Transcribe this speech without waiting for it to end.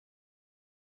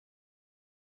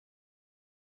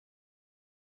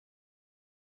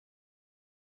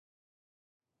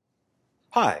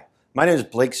Hi, my name is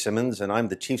Blake Simmons, and I'm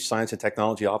the Chief Science and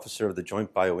Technology Officer of the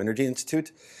Joint Bioenergy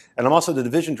Institute, and I'm also the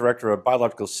Division Director of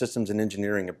Biological Systems and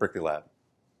Engineering at Berkeley Lab.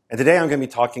 And today I'm going to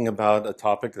be talking about a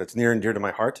topic that's near and dear to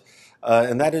my heart,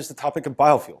 and that is the topic of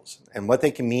biofuels and what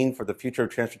they can mean for the future of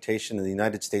transportation in the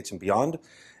United States and beyond,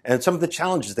 and some of the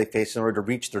challenges they face in order to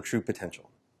reach their true potential.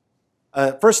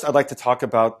 First, I'd like to talk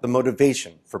about the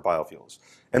motivation for biofuels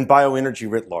and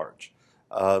bioenergy writ large.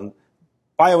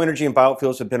 Bioenergy and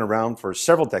biofuels have been around for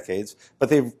several decades, but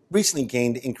they've recently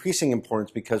gained increasing importance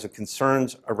because of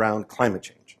concerns around climate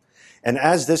change. And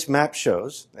as this map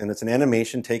shows, and it's an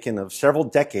animation taken of several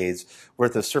decades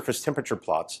worth of surface temperature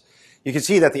plots, you can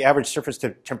see that the average surface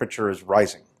temperature is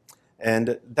rising.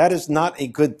 And that is not a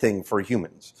good thing for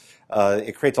humans.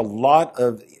 It creates a lot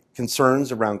of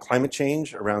concerns around climate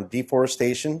change, around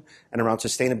deforestation, and around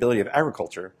sustainability of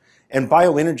agriculture. And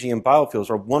bioenergy and biofuels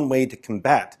are one way to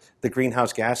combat the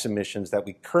greenhouse gas emissions that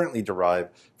we currently derive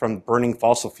from burning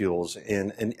fossil fuels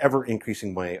in an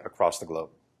ever-increasing way across the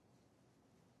globe.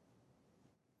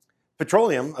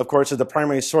 Petroleum, of course, is the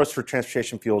primary source for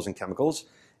transportation fuels and chemicals.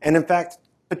 And in fact,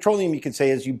 petroleum, you could say,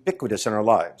 is ubiquitous in our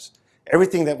lives.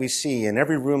 Everything that we see in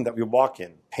every room that we walk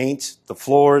in, paint, the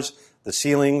floors, the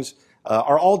ceilings,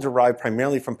 are all derived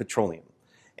primarily from petroleum.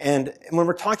 And when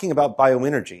we're talking about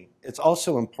bioenergy, it's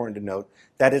also important to note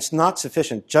that it's not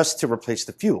sufficient just to replace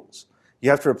the fuels. You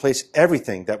have to replace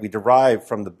everything that we derive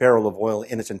from the barrel of oil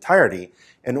in its entirety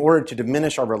in order to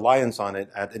diminish our reliance on it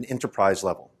at an enterprise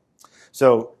level.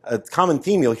 So a common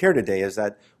theme you'll hear today is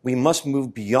that we must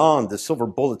move beyond the silver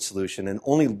bullet solution and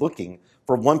only looking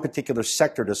for one particular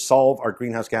sector to solve our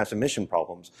greenhouse gas emission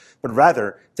problems, but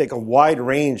rather take a wide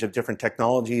range of different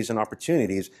technologies and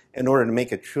opportunities in order to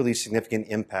make a truly significant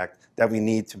impact that we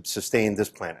need to sustain this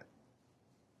planet.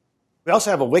 We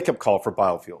also have a wake-up call for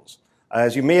biofuels.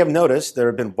 As you may have noticed, there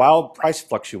have been wild price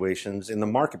fluctuations in the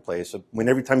marketplace. When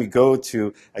every time you go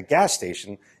to a gas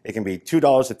station, it can be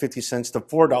 $2.50 to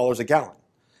 $4 a gallon.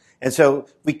 And so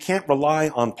we can't rely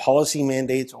on policy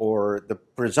mandates or the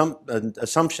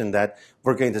assumption that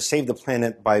we're going to save the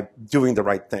planet by doing the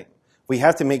right thing. We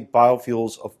have to make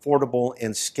biofuels affordable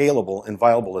and scalable and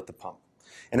viable at the pump.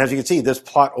 And as you can see, this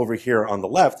plot over here on the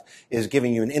left is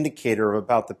giving you an indicator of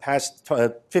about the past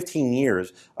 15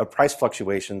 years of price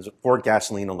fluctuations for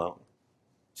gasoline alone.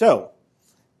 So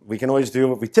we can always do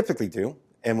what we typically do.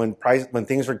 And when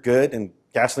things are good and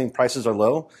gasoline prices are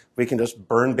low, we can just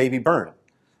burn, baby, burn.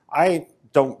 I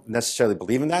don't necessarily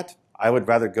believe in that. I would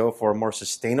rather go for a more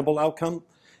sustainable outcome.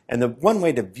 And the one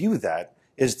way to view that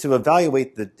is to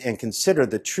evaluate and consider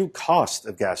the true cost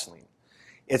of gasoline.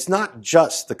 It's not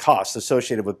just the cost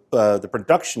associated with the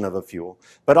production of a fuel,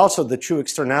 but also the true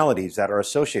externalities that are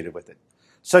associated with it,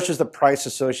 such as the price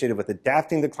associated with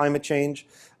adapting to climate change,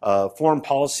 foreign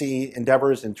policy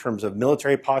endeavors in terms of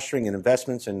military posturing and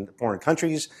investments in foreign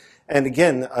countries, and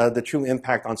again, the true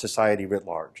impact on society writ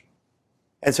large.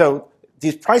 And so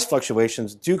these price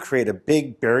fluctuations do create a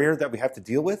big barrier that we have to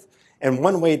deal with, and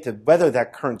one way to weather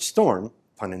that current storm,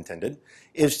 pun intended,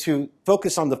 is to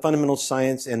focus on the fundamental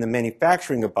science and the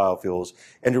manufacturing of biofuels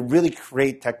and to really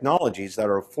create technologies that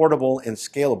are affordable and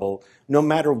scalable no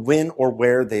matter when or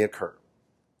where they occur.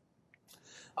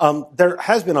 There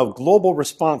has been a global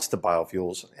response to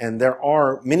biofuels, and there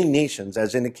are many nations,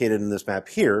 as indicated in this map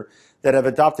here, that have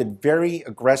adopted very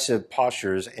aggressive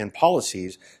postures and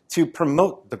policies to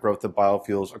promote the growth of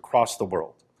biofuels across the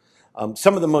world.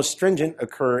 Some of the most stringent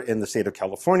occur in the state of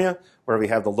California, where we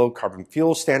have the low carbon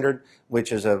fuel standard,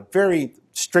 which is a very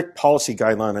strict policy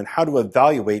guideline on how to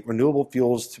evaluate renewable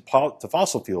fuels to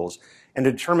fossil fuels and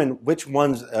determine which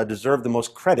ones deserve the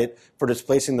most credit for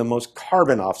displacing the most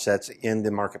carbon offsets in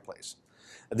the marketplace.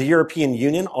 The European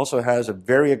Union also has a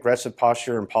very aggressive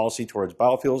posture and policy towards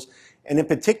biofuels, and in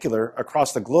particular,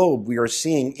 across the globe, we are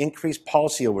seeing increased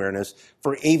policy awareness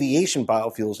for aviation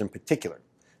biofuels in particular,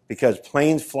 because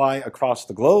planes fly across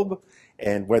the globe,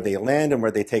 and where they land and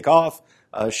where they take off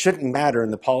shouldn't matter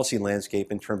in the policy landscape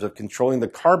in terms of controlling the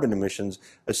carbon emissions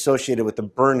associated with the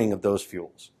burning of those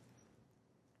fuels.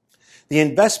 The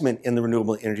investment in the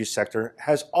renewable energy sector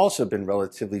has also been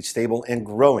relatively stable and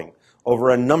growing over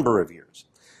a number of years.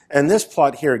 And this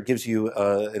plot here gives you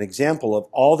an example of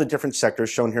all the different sectors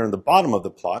shown here in the bottom of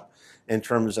the plot in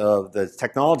terms of the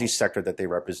technology sector that they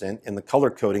represent and the color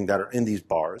coding that are in these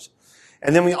bars.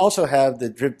 And then we also have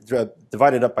the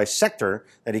divided up by sector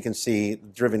that you can see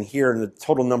driven here in the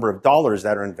total number of dollars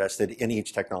that are invested in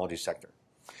each technology sector.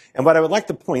 And what I would like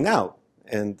to point out,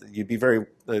 and you'd be very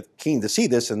keen to see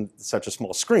this in such a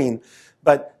small screen,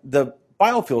 but the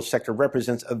biofuel sector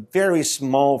represents a very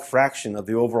small fraction of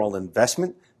the overall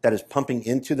investment that is pumping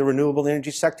into the renewable energy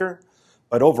sector.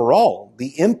 But overall,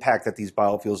 the impact that these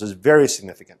biofuels is very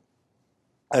significant,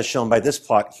 as shown by this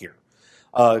plot here.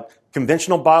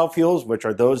 Conventional biofuels, which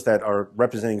are those that are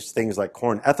representing things like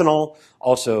corn ethanol,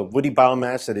 also woody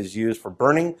biomass that is used for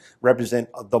burning, represent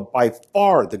by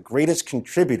far the greatest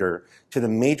contributor to the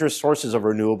major sources of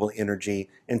renewable energy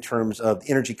in terms of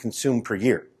energy consumed per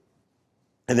year.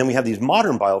 And then we have these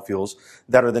modern biofuels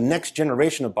that are the next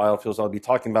generation of biofuels I'll be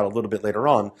talking about a little bit later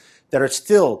on, that are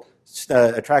still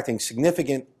attracting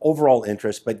significant overall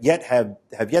interest, but yet have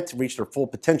yet to reach their full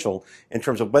potential in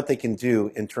terms of what they can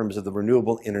do in terms of the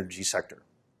renewable energy sector.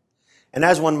 And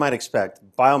as one might expect,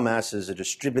 biomass is a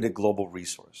distributed global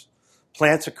resource.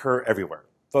 Plants occur everywhere.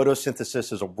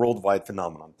 Photosynthesis is a worldwide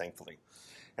phenomenon, thankfully.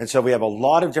 And so we have a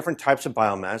lot of different types of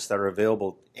biomass that are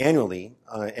available annually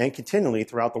and continually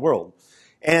throughout the world.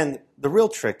 And the real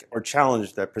trick or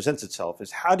challenge that presents itself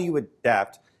is how do you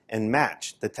adapt and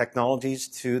match the technologies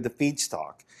to the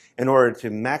feedstock in order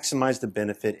to maximize the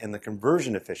benefit and the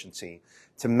conversion efficiency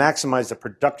to maximize the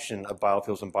production of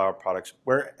biofuels and bioproducts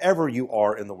wherever you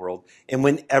are in the world and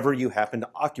whenever you happen to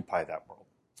occupy that world.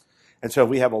 And so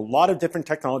we have a lot of different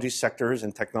technology sectors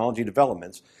and technology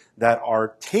developments that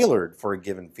are tailored for a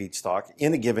given feedstock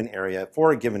in a given area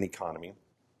for a given economy.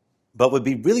 But what would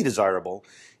be really desirable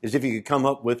is if you could come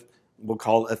up with we'll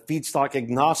call a feedstock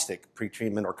agnostic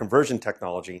pretreatment or conversion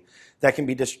technology that can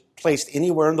be placed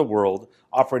anywhere in the world,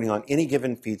 operating on any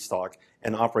given feedstock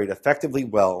and operate effectively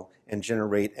well and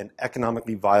generate an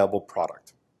economically viable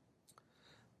product.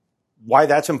 Why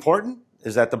that's important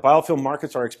is that the biofuel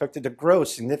markets are expected to grow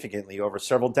significantly over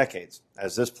several decades,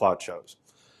 as this plot shows.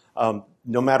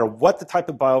 No matter what the type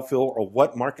of biofuel or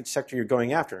what market sector you're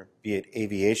going after, be it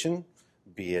aviation,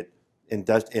 be it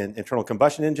internal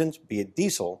combustion engines, be it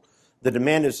diesel, the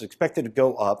demand is expected to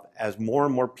go up as more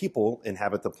and more people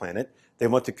inhabit the planet. They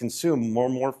want to consume more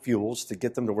and more fuels to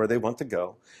get them to where they want to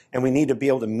go. And we need to be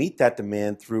able to meet that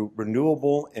demand through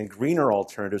renewable and greener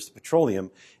alternatives to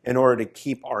petroleum in order to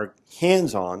keep our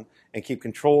hands on and keep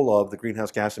control of the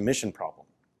greenhouse gas emission problem.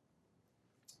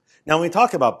 Now, when we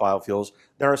talk about biofuels,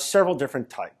 there are several different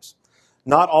types.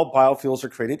 Not all biofuels are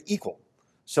created equal.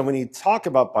 So when you talk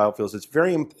about biofuels, it's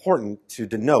very important to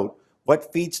denote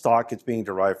what feedstock it's being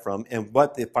derived from and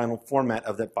what the final format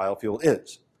of that biofuel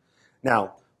is.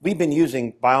 Now, we've been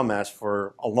using biomass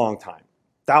for a long time,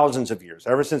 thousands of years,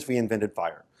 ever since we invented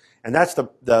fire. And that's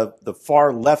the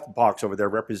far left box over there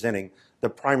representing the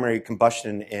primary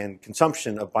combustion and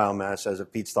consumption of biomass as a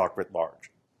feedstock writ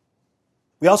large.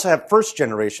 We also have first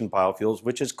generation biofuels,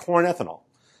 which is corn ethanol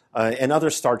and other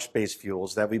starch-based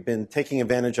fuels that we've been taking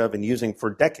advantage of and using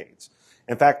for decades.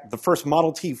 In fact, the first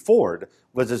Model T Ford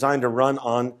was designed to run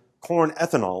on corn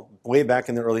ethanol way back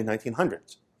in the early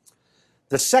 1900s.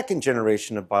 The second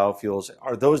generation of biofuels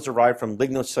are those derived from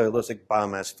lignocellulosic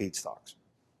biomass feedstocks.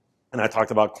 And I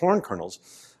talked about corn kernels.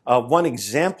 One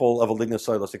example of a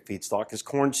lignocellulosic feedstock is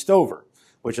corn stover,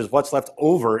 which is what's left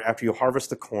over after you harvest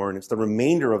the corn. It's the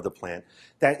remainder of the plant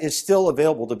that is still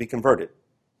available to be converted.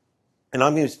 And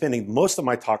I'm going to be spending most of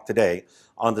my talk today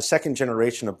on the second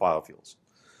generation of biofuels.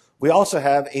 We also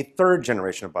have a third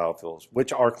generation of biofuels,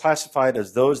 which are classified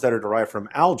as those that are derived from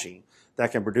algae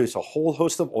that can produce a whole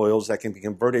host of oils that can be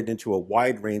converted into a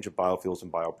wide range of biofuels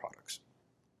and bioproducts.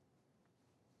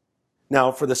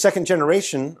 Now, for the second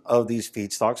generation of these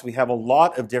feedstocks, we have a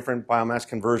lot of different biomass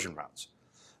conversion routes.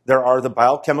 There are the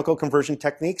biochemical conversion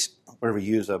techniques, where we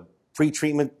use a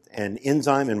pretreatment and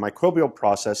enzyme and microbial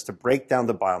process to break down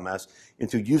the biomass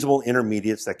into usable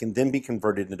intermediates that can then be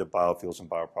converted into biofuels and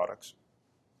bioproducts.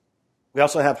 We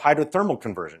also have hydrothermal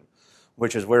conversion,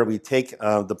 which is where we take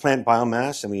the plant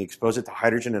biomass and we expose it to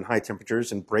hydrogen at high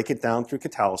temperatures and break it down through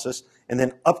catalysis and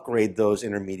then upgrade those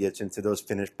intermediates into those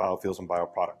finished biofuels and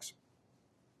bioproducts.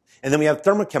 And then we have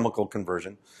thermochemical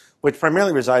conversion, which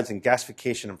primarily resides in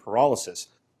gasification and pyrolysis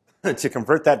to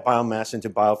convert that biomass into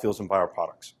biofuels and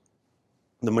bioproducts.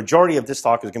 The majority of this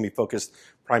talk is going to be focused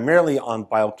primarily on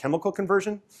biochemical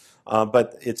conversion,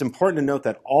 but it's important to note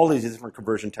that all these different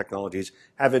conversion technologies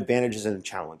have advantages and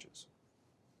challenges.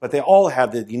 But they all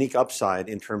have the unique upside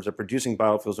in terms of producing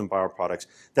biofuels and bioproducts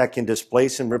that can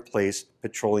displace and replace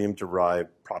petroleum-derived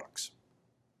products.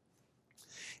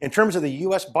 In terms of the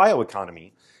U.S.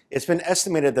 bioeconomy, it's been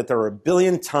estimated that there are 1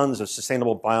 billion tons of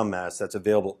sustainable biomass that's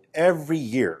available every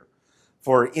year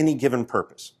for any given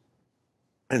purpose.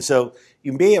 And so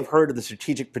you may have heard of the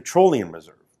Strategic Petroleum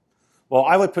Reserve. Well,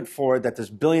 I would put forward that this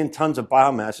 1 billion tons of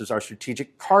biomass is our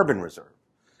strategic carbon reserve.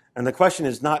 And the question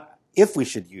is not if we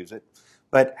should use it,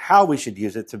 but how we should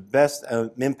use it to best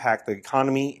impact the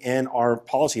economy and our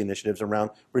policy initiatives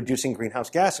around reducing greenhouse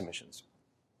gas emissions.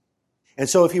 And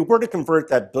so if you were to convert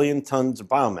that billion tons of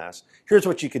biomass, here's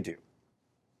what you could do.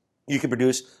 You could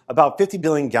produce about 50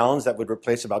 billion gallons that would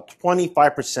replace about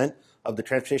 25% of the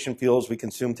transportation fuels we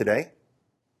consume today.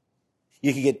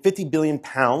 You could get 50 billion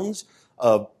pounds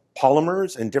of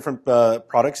polymers and different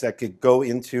products that could go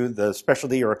into the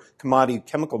specialty or commodity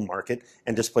chemical market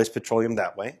and displace petroleum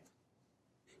that way.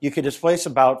 You could displace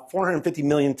about 450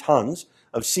 million tons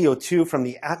of CO2 from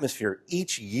the atmosphere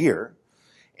each year,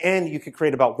 and you could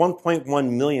create about 1.1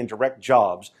 million direct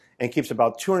jobs and keeps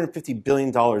about $250 billion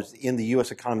in the U.S.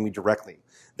 economy directly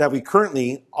that we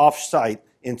currently offsite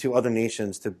into other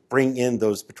nations to bring in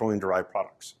those petroleum-derived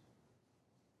products.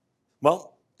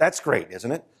 Well, that's great,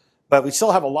 isn't it? But we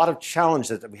still have a lot of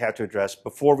challenges that we have to address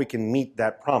before we can meet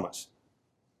that promise.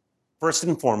 First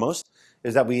and foremost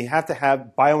is that we have to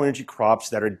have bioenergy crops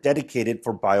that are dedicated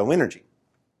for bioenergy.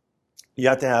 You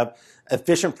have to have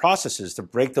efficient processes to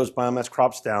break those biomass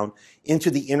crops down into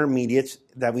the intermediates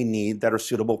that we need that are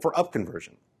suitable for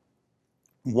upconversion.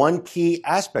 One key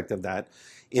aspect of that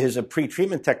is a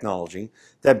pretreatment technology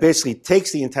that basically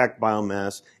takes the intact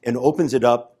biomass and opens it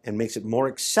up and makes it more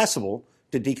accessible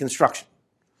to deconstruction.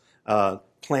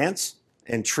 Plants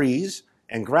and trees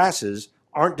and grasses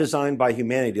aren't designed by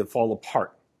humanity to fall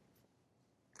apart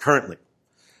currently.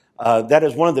 That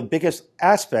is one of the biggest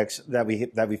aspects that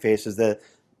we face is the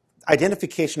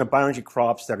identification of bioenergy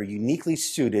crops that are uniquely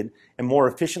suited and more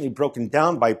efficiently broken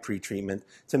down by pretreatment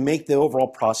to make the overall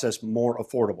process more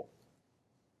affordable.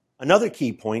 Another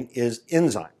key point is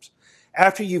enzymes.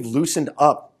 After you've loosened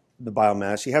up the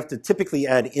biomass, you have to typically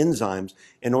add enzymes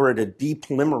in order to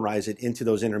depolymerize it into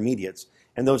those intermediates.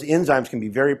 And those enzymes can be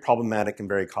very problematic and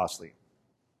very costly.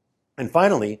 And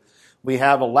finally, we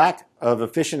have a lack of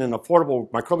efficient and affordable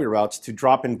microbial routes to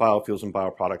drop in biofuels and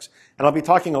bioproducts. And I'll be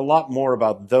talking a lot more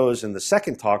about those in the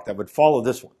second talk that would follow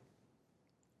this one.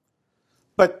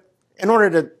 But in order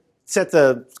to set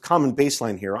the common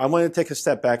baseline here, I want to take a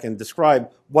step back and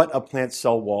describe what a plant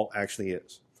cell wall actually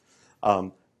is.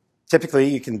 Typically,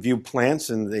 you can view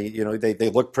plants and they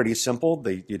look pretty simple.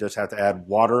 You just have to add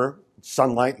water,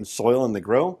 sunlight, and soil and they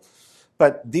grow.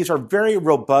 But these are very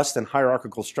robust and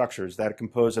hierarchical structures that are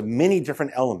composed of many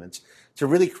different elements to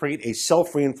really create a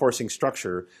self-reinforcing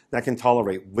structure that can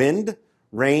tolerate wind,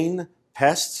 rain,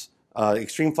 pests,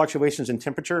 extreme fluctuations in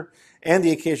temperature, and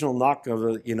the occasional knock of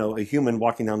a human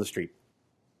walking down the street.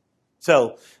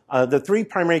 So the three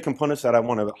primary components that I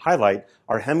want to highlight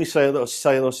are hemicellulose,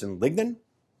 cellulose, and lignin.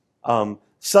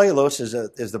 Cellulose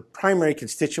is the primary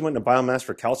constituent of biomass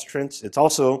for calcitrants. It's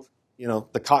also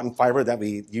the cotton fiber that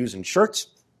we use in shirts.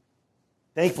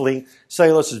 Thankfully,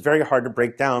 cellulose is very hard to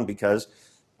break down because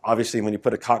obviously when you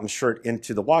put a cotton shirt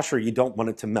into the washer, you don't want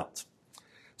it to melt.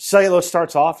 Cellulose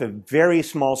starts off in very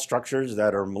small structures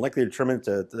that are molecularly determined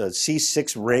to the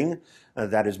C6 ring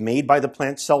that is made by the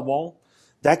plant cell wall.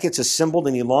 That gets assembled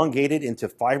and elongated into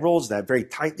fibrils that very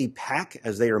tightly pack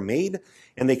as they are made,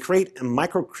 and they create a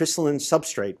microcrystalline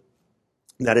substrate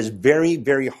that is very,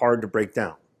 very hard to break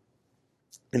down.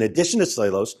 In addition to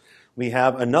cellulose, we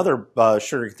have another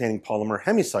sugar-containing polymer,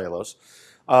 hemicellulose,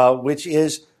 which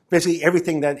is basically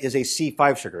everything that is a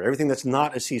C5 sugar. Everything that's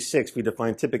not a C6 we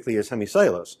define typically as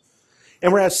hemicellulose.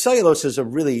 And whereas cellulose is a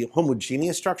really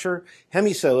homogeneous structure,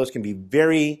 hemicellulose can be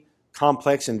very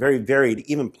complex and very varied,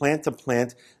 even plant to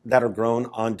plant, that are grown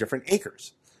on different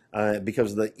acres.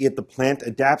 Because the plant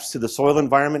adapts to the soil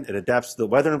environment, it adapts to the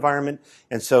weather environment,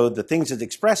 and so the things it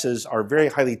expresses are very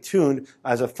highly tuned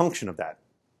as a function of that.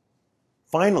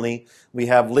 Finally, we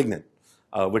have lignin,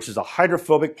 which is a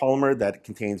hydrophobic polymer that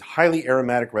contains highly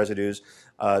aromatic residues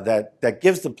that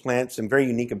gives the plant some very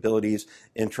unique abilities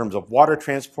in terms of water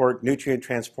transport, nutrient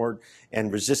transport,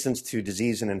 and resistance to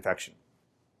disease and infection.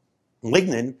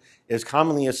 Lignin is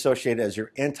commonly associated as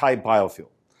your anti-biofuel.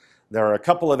 There are a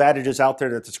couple of adages out there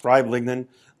that describe lignin.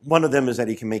 One of them is that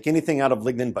you can make anything out of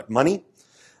lignin but money.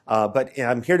 But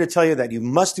I'm here to tell you that you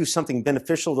must do something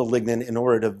beneficial to lignin in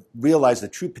order to realize the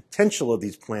true potential of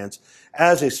these plants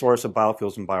as a source of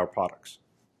biofuels and bioproducts.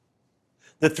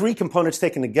 The three components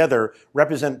taken together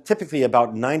represent typically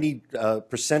about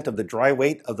 90% of the dry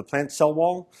weight of the plant cell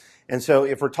wall. And so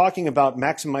if we're talking about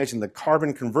maximizing the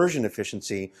carbon conversion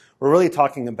efficiency, we're really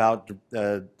talking about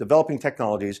developing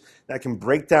technologies that can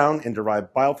break down and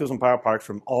derive biofuels and bioproducts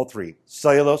from all three: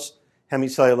 cellulose,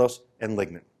 hemicellulose, and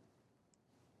lignin.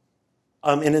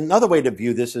 And another way to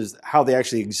view this is how they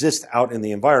actually exist out in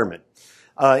the environment.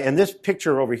 And this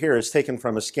picture over here is taken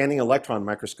from a scanning electron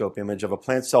microscope image of a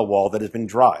plant cell wall that has been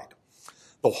dried.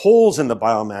 The holes in the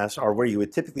biomass are where you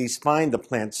would typically find the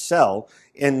plant cell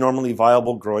in normally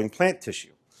viable growing plant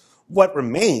tissue. What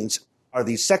remains are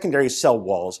these secondary cell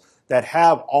walls that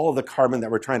have all of the carbon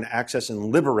that we're trying to access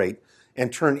and liberate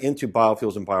and turn into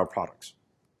biofuels and bioproducts.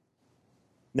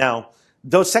 Now,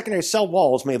 those secondary cell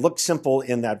walls may look simple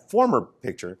in that former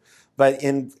picture, but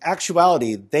in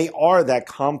actuality, they are that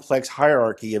complex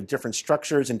hierarchy of different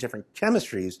structures and different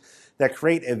chemistries that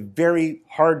create a very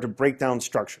hard to break down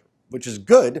structure, which is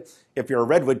good if you're a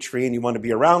redwood tree and you want to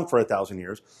be around for 1,000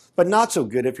 years, but not so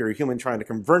good if you're a human trying to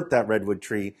convert that redwood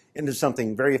tree into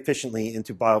something very efficiently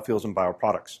into biofuels and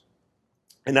bioproducts.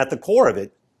 And at the core of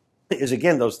it is,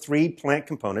 again, those three plant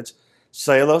components: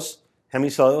 cellulose,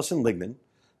 hemicellulose, and lignin.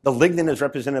 The lignin is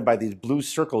represented by these blue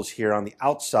circles here on the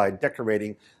outside,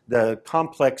 decorating the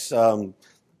complex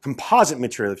composite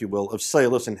material, if you will, of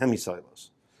cellulose and hemicellulose.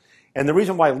 And the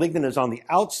reason why lignin is on the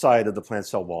outside of the plant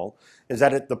cell wall is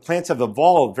that the plants have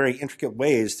evolved very intricate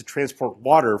ways to transport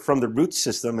water from the root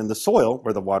system in the soil,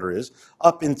 where the water is,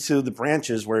 up into the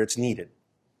branches where it's needed.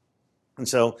 And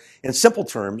so, in simple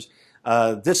terms,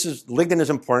 lignin is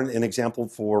important, an example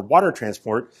for water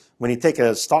transport. When you take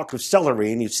a stalk of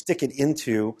celery and you stick it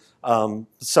into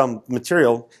some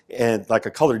material, and like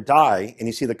a colored dye, and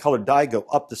you see the colored dye go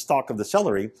up the stalk of the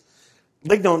celery,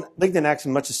 lignin acts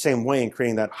in much the same way in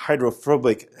creating that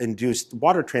hydrophobic induced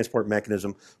water transport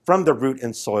mechanism from the root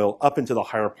and soil up into the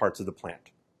higher parts of the plant.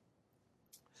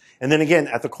 And then again,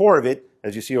 at the core of it,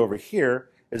 as you see over here,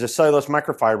 is a cellulose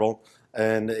microfibril,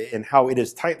 and how it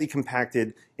is tightly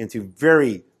compacted into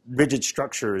very rigid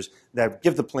structures that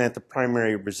give the plant the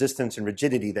primary resistance and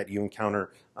rigidity that you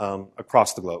encounter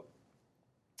across the globe.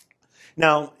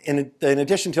 Now, in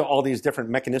addition to all these different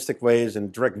mechanistic ways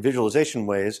and direct visualization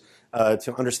ways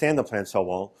to understand the plant cell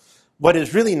wall, what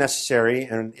is really necessary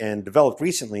and developed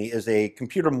recently is a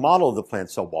computer model of the plant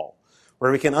cell wall,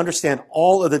 where we can understand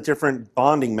all of the different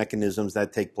bonding mechanisms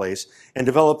that take place and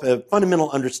develop a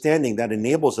fundamental understanding that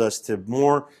enables us to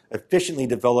more efficiently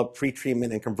develop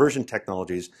pretreatment and conversion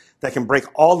technologies that can break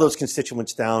all those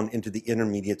constituents down into the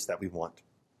intermediates that we want.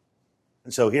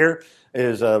 And so here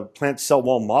is a plant cell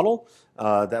wall model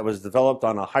that was developed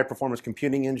on a high-performance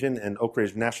computing engine in Oak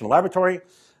Ridge National Laboratory.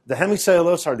 The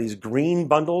hemicellulose are these green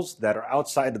bundles that are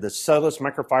outside of the cellulose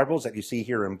microfibrils that you see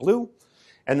here in blue.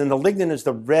 And then the lignin is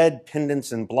the red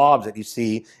pendants and blobs that you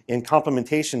see in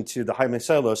complementation to the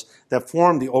hemicellulose that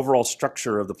form the overall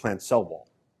structure of the plant cell wall.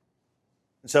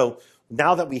 So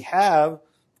now that we have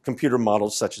computer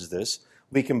models such as this,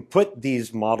 we can put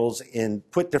these models in,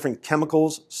 put different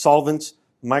chemicals, solvents,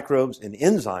 microbes, and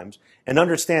enzymes, and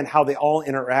understand how they all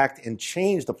interact and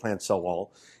change the plant cell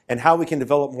wall, and how we can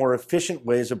develop more efficient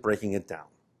ways of breaking it down.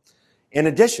 In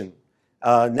addition,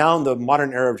 now in the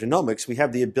modern era of genomics, we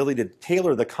have the ability to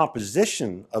tailor the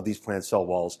composition of these plant cell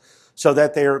walls so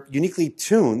that they're uniquely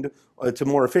tuned to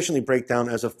more efficiently break down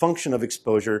as a function of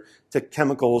exposure to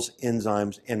chemicals,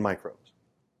 enzymes, and microbes.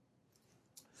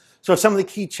 So some of the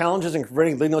key challenges in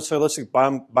converting lignocellulosic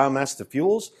biomass to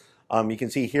fuels, you can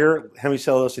see here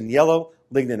hemicellulose in yellow,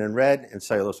 lignin in red, and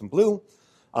cellulose in blue.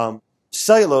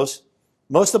 Cellulose,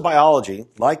 most of biology,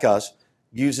 like us,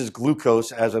 uses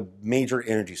glucose as a major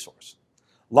energy source.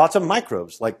 Lots of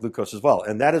microbes like glucose as well,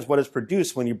 and that is what is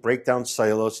produced when you break down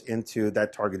cellulose into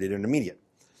that targeted intermediate.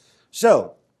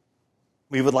 So,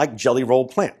 we would like jelly roll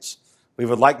plants. We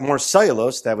would like more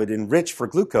cellulose that would enrich for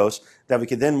glucose that we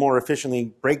could then more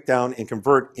efficiently break down and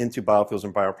convert into biofuels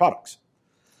and bioproducts.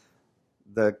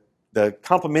 The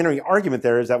complementary argument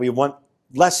there is that we want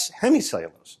less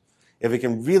hemicellulose. If we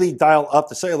can really dial up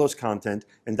the cellulose content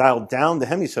and dial down the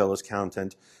hemicellulose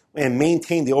content and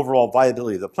maintain the overall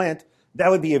viability of the plant, that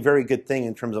would be a very good thing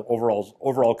in terms of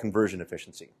overall conversion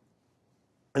efficiency.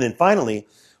 And then finally,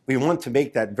 we want to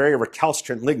make that very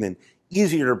recalcitrant lignin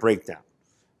easier to break down.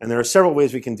 And there are several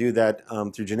ways we can do that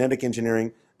through genetic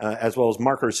engineering as well as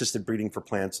marker-assisted breeding for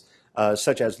plants,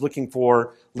 such as looking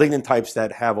for lignin types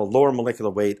that have a lower molecular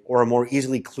weight or are more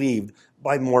easily cleaved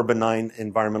by more benign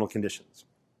environmental conditions.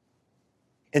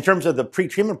 In terms of the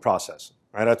pretreatment process,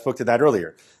 right, I spoke to that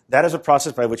earlier. That is a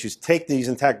process by which you take these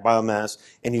intact biomass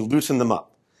and you loosen them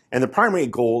up. And the primary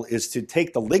goal is to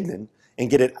take the lignin and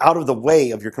get it out of the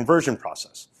way of your conversion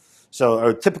process. So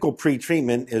a typical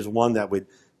pretreatment is one that would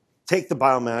take the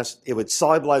biomass, it would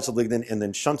solubilize the lignin, and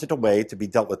then shunt it away to be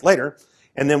dealt with later.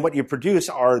 And then what you produce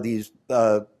are these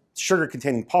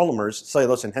sugar-containing polymers,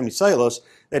 cellulose and hemicellulose,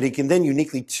 that you can then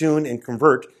uniquely tune and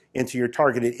convert into your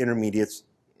targeted intermediates,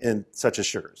 such as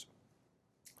sugars.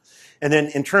 And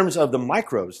then in terms of the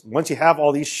microbes, once you have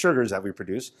all these sugars that we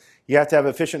produce, you have to have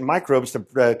efficient microbes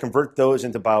to convert those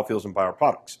into biofuels and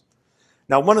bioproducts.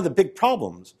 Now, one of the big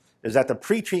problems is that the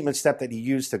pretreatment step that you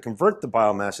use to convert the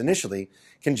biomass initially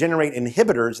can generate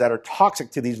inhibitors that are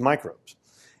toxic to these microbes.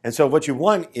 And so what you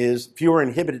want is fewer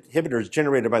inhibitors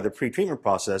generated by the pretreatment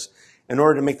process in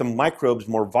order to make the microbes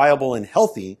more viable and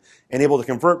healthy and able to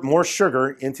convert more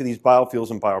sugar into these biofuels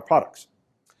and bioproducts.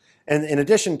 And in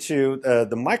addition to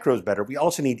the microbes better, we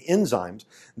also need enzymes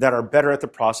that are better at the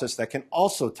process that can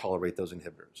also tolerate those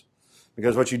inhibitors.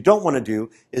 Because what you don't want to do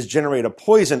is generate a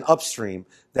poison upstream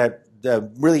that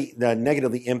really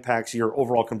negatively impacts your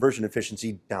overall conversion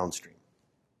efficiency downstream.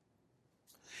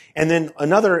 And then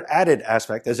another added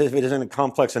aspect, as if it isn't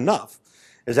complex enough,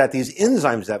 is that these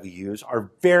enzymes that we use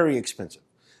are very expensive.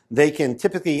 They can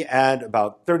typically add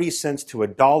about 30 cents to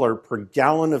 $1 per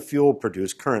gallon of fuel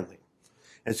produced currently.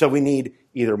 And so we need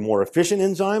either more efficient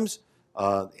enzymes,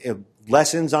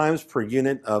 less enzymes per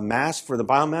unit mass for the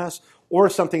biomass, or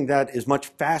something that is much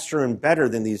faster and better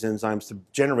than these enzymes to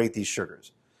generate these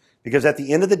sugars. Because at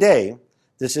the end of the day,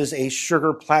 this is a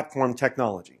sugar platform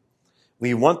technology.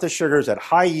 We want the sugars at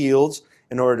high yields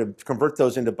in order to convert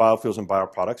those into biofuels and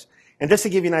bioproducts. And just to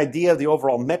give you an idea of the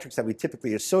overall metrics that we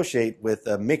typically associate with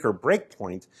a make or break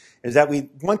point, is that we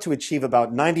want to achieve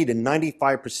about 90 to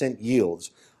 95%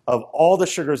 yields of all the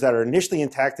sugars that are initially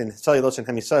intact in cellulose and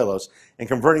hemicellulose and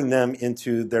converting them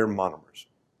into their monomers.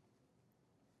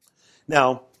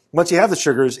 Now, once you have the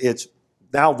sugars, it's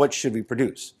now what should we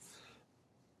produce?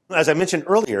 As I mentioned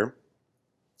earlier,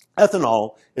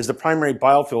 ethanol is the primary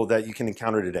biofuel that you can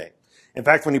encounter today. In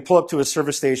fact, when you pull up to a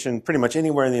service station pretty much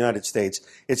anywhere in the United States,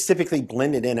 it's typically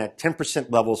blended in at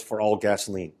 10% levels for all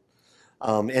gasoline.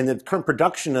 And the current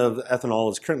production of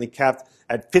ethanol is currently capped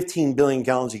at 15 billion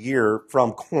gallons a year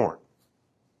from corn.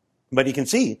 But you can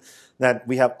see that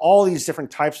we have all these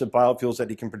different types of biofuels that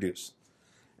you can produce.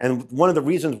 And one of the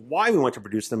reasons why we want to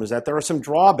produce them is that there are some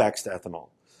drawbacks to ethanol.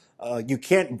 You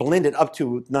can't blend it up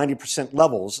to 90%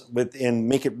 levels and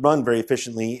make it run very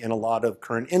efficiently in a lot of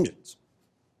current engines.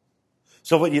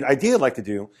 So what you'd ideally like to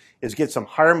do is get some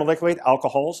higher molecular weight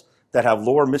alcohols that have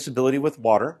lower miscibility with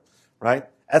water, right?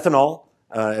 Ethanol,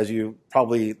 as you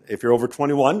probably, if you're over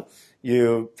 21,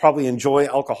 you probably enjoy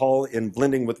alcohol in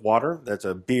blending with water. That's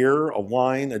a beer, a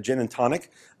wine, a gin and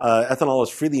tonic. Ethanol is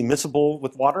freely miscible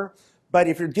with water. But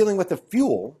if you're dealing with a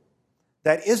fuel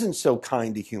that isn't so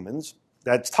kind to humans,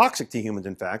 that's toxic to humans,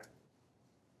 in fact,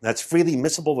 that's freely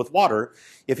miscible with water,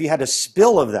 if you had a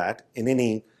spill of that in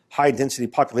any high-density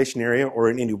population area or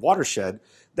in any watershed,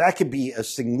 that could be a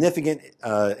significant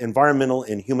environmental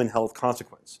and human health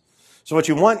consequence. So what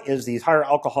you want is these higher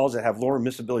alcohols that have lower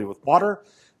miscibility with water.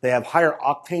 They have higher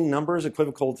octane numbers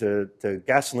equivalent to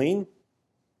gasoline.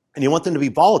 And you want them to be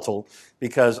volatile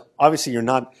because obviously you're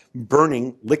not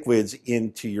burning liquids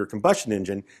into your combustion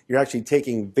engine. You're actually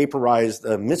taking vaporized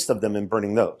mist of them and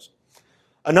burning those.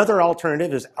 Another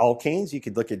alternative is alkanes. You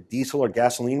could look at diesel or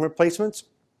gasoline replacements.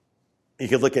 You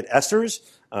could look at esters.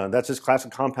 That's this class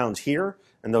of compounds here.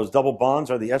 And those double bonds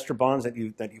are the ester bonds that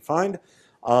you find.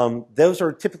 Those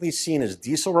are typically seen as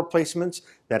diesel replacements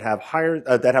that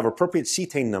have appropriate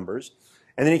cetane numbers.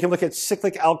 And then you can look at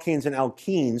cyclic alkanes and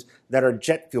alkenes that are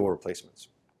jet fuel replacements.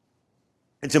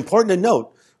 It's important to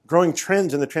note growing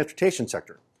trends in the transportation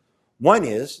sector. One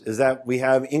is that we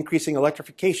have increasing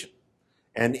electrification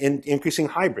and increasing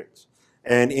hybrids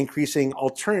and increasing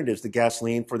alternatives to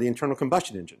gasoline for the internal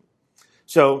combustion engine.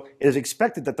 So it is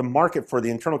expected that the market for the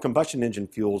internal combustion engine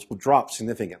fuels will drop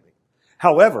significantly.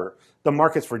 However, the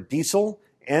markets for diesel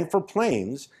and for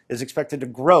planes is expected to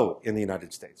grow in the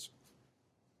United States.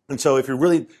 And so if you're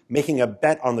really making a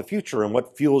bet on the future and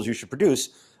what fuels you should produce,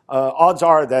 odds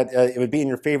are that it would be in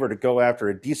your favor to go after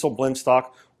a diesel blend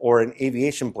stock or an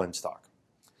aviation blend stock.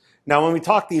 Now, when we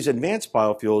talk these advanced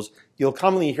biofuels, you'll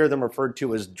commonly hear them referred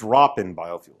to as drop-in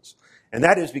biofuels. And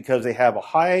that is because they have a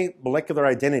high molecular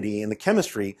identity in the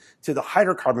chemistry to the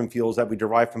hydrocarbon fuels that we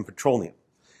derive from petroleum.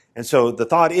 And so the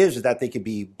thought is that they could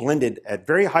be blended at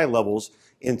very high levels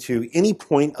into any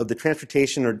point of the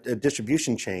transportation or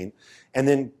distribution chain and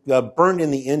then burned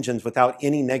in the engines without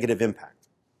any negative impact.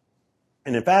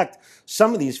 And in fact,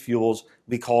 some of these fuels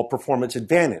we call performance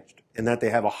advantaged in that they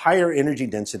have a higher energy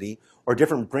density or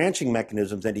different branching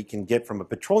mechanisms that you can get from a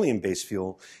petroleum-based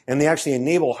fuel, and they actually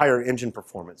enable higher engine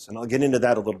performance. And I'll get into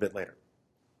that a little bit later.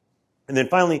 And then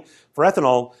finally, for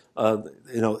ethanol,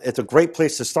 it's a great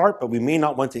place to start, but we may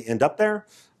not want to end up there.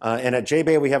 And at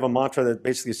JBay, we have a mantra that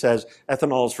basically says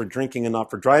ethanol is for drinking and not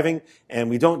for driving. And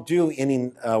we don't do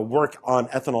any work on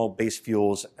ethanol-based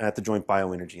fuels at the Joint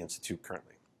Bioenergy Institute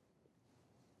currently.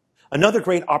 Another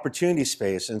great opportunity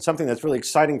space, and something that's really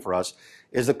exciting for us,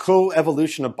 is the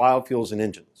co-evolution of biofuels and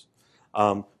engines.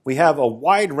 We have a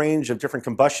wide range of different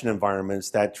combustion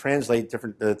environments that translate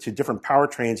to different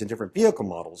powertrains and different vehicle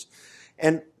models.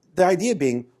 And the idea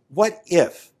being, what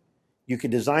if you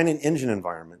could design an engine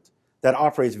environment that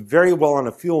operates very well on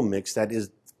a fuel mix that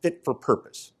is fit for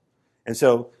purpose. And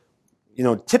so,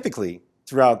 typically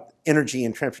throughout energy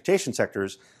and transportation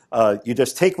sectors, you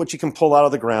just take what you can pull out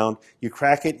of the ground, you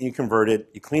crack it and you convert it,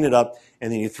 you clean it up,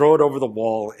 and then you throw it over the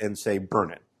wall and say,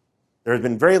 burn it. There has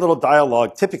been very little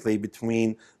dialogue typically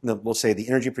between, we'll say, the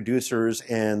energy producers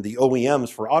and the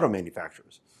OEMs for auto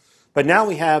manufacturers. But now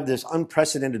we have this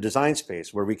unprecedented design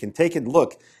space where we can take a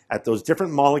look at those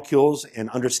different molecules and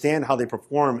understand how they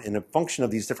perform in a function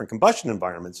of these different combustion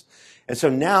environments. And so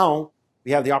now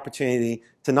we have the opportunity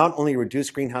to not only reduce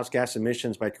greenhouse gas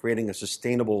emissions by creating a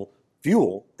sustainable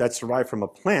fuel that's derived from a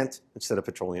plant instead of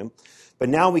petroleum, but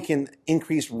now we can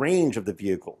increase range of the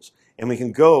vehicles, and we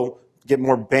can get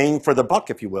more bang for the buck,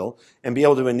 if you will, and be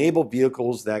able to enable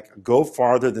vehicles that go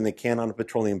farther than they can on a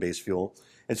petroleum-based fuel.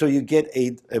 And so you get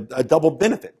a double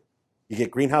benefit. You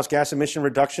get greenhouse gas emission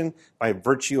reduction by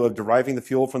virtue of deriving the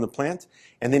fuel from the plant,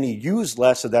 and then you use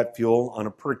less of that fuel on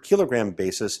a per kilogram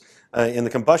basis in the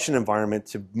combustion environment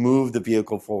to move the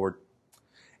vehicle forward.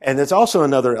 And there's also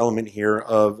another element here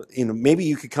of, maybe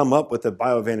you could come up with a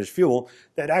BioAdvantage fuel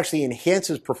that actually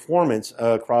enhances performance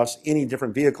across any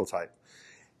different vehicle type.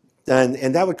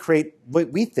 And that would create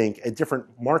what we think a different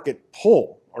market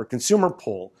pull or consumer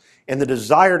pull and the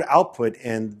desired output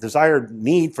and desired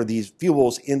need for these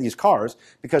fuels in these cars,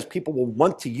 because people will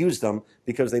want to use them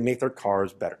because they make their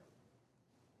cars better.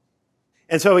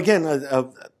 And so again,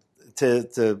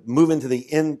 to move into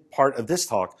the end part of this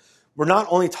talk, we're not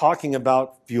only talking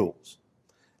about fuels.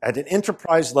 At an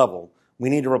enterprise level, we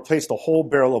need to replace the whole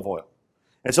barrel of oil.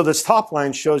 And so this top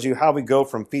line shows you how we go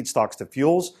from feedstocks to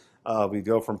fuels. We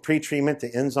go from pretreatment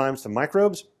to enzymes to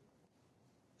microbes.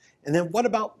 And then what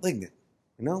about lignin?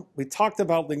 We talked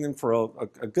about lignin for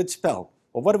a good spell.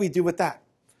 Well, what do we do with that?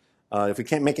 If we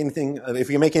can make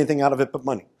anything out of it but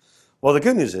money? Well, the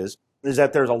good news is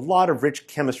that there's a lot of rich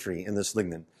chemistry in this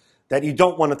lignin that you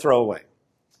don't want to throw away.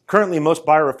 Currently, most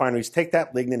biorefineries take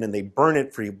that lignin and they burn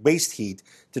it for waste heat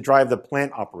to drive the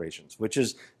plant operations, which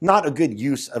is not a good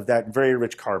use of that very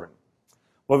rich carbon.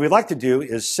 What we'd like to do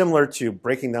is similar to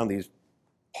breaking down these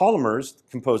polymers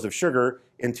composed of sugar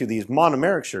into these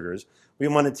monomeric sugars. We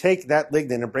want to take that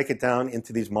lignin and break it down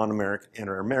into these monomeric and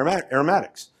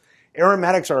aromatics.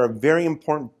 Aromatics are a very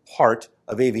important part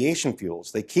of aviation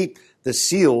fuels. They keep the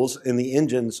seals in the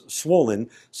engines swollen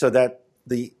so that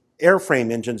the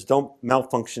airframe engines don't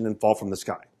malfunction and fall from the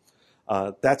sky.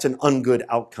 That's an ungood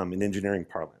outcome in engineering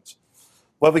parlance.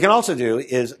 What we can also do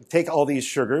is take all these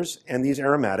sugars and these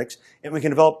aromatics, and we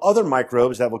can develop other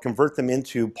microbes that will convert them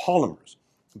into polymers,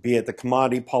 be it the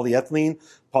commodity polyethylene,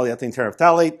 polyethylene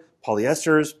terephthalate,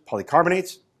 polyesters,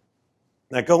 polycarbonates,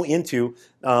 that go into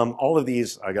all of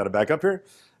these, I got to back up here,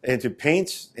 into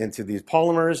paints, into these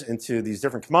polymers, into these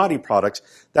different commodity products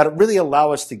that really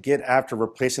allow us to get after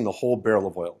replacing the whole barrel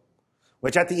of oil,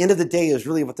 which at the end of the day is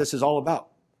really what this is all about.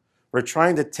 We're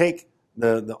trying to take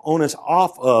the onus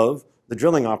off of the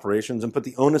drilling operations and put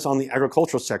the onus on the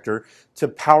agricultural sector to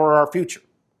power our future.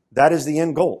 That is the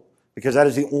end goal, because that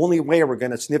is the only way we're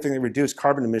going to significantly reduce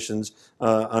carbon emissions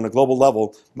on a global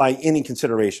level by any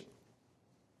consideration.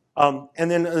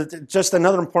 And then just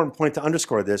another important point to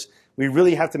underscore this, we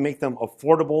really have to make them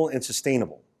affordable and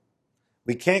sustainable.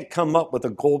 We can't come up with a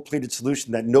gold-plated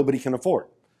solution that nobody can afford.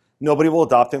 Nobody will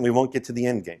adopt it, and we won't get to the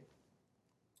end game.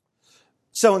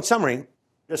 So in summary,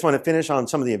 I just want to finish on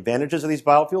some of the advantages of these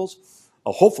biofuels,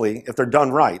 hopefully, if they're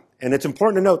done right. And it's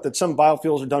important to note that some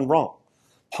biofuels are done wrong.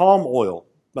 Palm oil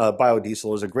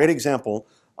biodiesel is a great example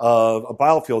of a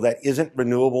biofuel that isn't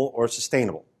renewable or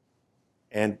sustainable.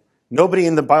 And nobody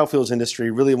in the biofuels industry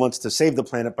really wants to save the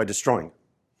planet by destroying it.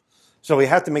 So we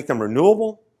have to make them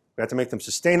renewable. We have to make them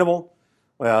sustainable.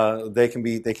 They can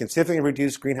significantly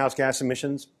reduce greenhouse gas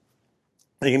emissions.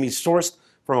 They can be sourced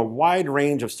from a wide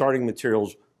range of starting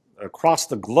materials across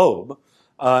the globe,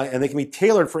 and they can be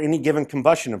tailored for any given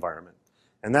combustion environment.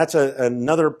 And that's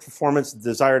another performance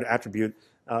desired attribute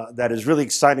that is really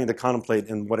exciting to contemplate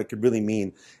and what it could really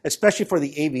mean, especially for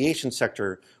the aviation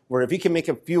sector, where if you can make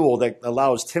a fuel that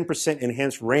allows 10%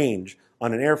 enhanced range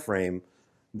on an airframe,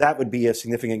 that would be a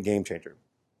significant game changer.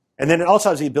 And then it also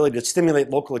has the ability to stimulate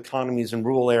local economies in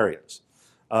rural areas.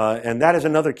 And that is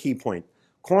another key point.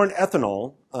 Corn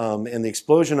ethanol and the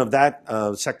explosion of that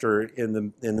sector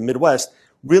in the Midwest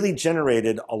really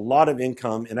generated a lot of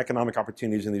income and economic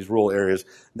opportunities in these rural areas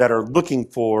that are looking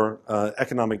for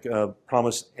economic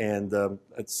promise and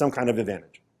some kind of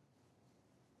advantage.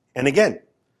 And again,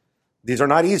 these are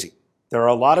not easy. There are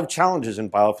a lot of challenges in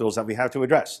biofuels that we have to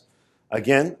address.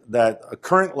 Again, that a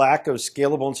current lack of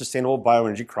scalable and sustainable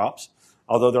bioenergy crops,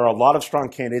 although there are a lot of strong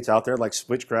candidates out there like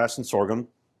switchgrass and sorghum,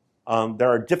 There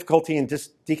are difficulty in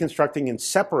deconstructing and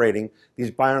separating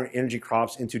these bioenergy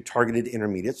crops into targeted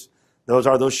intermediates. Those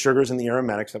are those sugars and the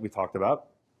aromatics that we talked about.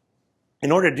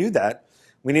 In order to do that,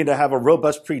 we need to have a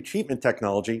robust pre-treatment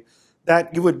technology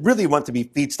that you would really want to be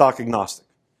feedstock agnostic.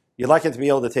 You'd like it to be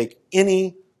able to take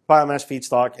any biomass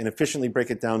feedstock and efficiently break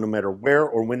it down no matter where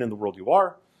or when in the world you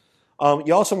are.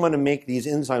 You also want to make these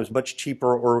enzymes much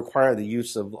cheaper or require the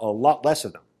use of a lot less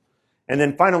of them. And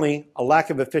then finally, a lack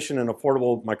of efficient and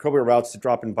affordable microbial routes to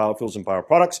drop in biofuels and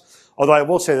bioproducts. Although I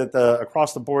will say that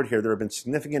across the board here, there have been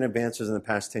significant advances in the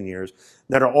past 10 years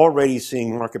that are already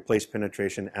seeing marketplace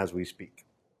penetration as we speak.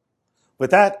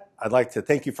 With that, I'd like to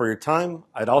thank you for your time.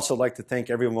 I'd also like to thank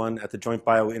everyone at the Joint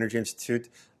Bioenergy Institute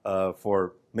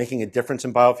for making a difference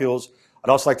in biofuels. I'd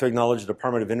also like to acknowledge the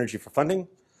Department of Energy for funding.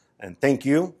 And thank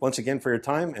you once again for your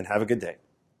time, and have a good day.